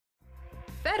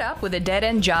Fed up with a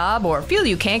dead-end job or feel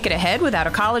you can't get ahead without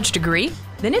a college degree?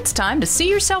 Then it's time to see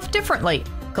yourself differently.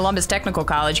 Columbus Technical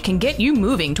College can get you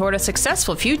moving toward a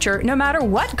successful future no matter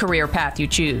what career path you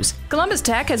choose. Columbus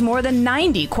Tech has more than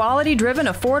 90 quality-driven,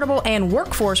 affordable, and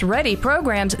workforce-ready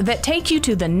programs that take you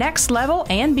to the next level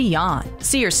and beyond.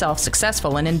 See yourself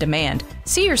successful and in demand.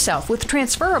 See yourself with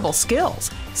transferable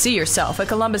skills. See yourself at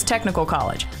Columbus Technical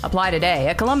College. Apply today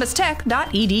at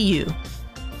columbustech.edu.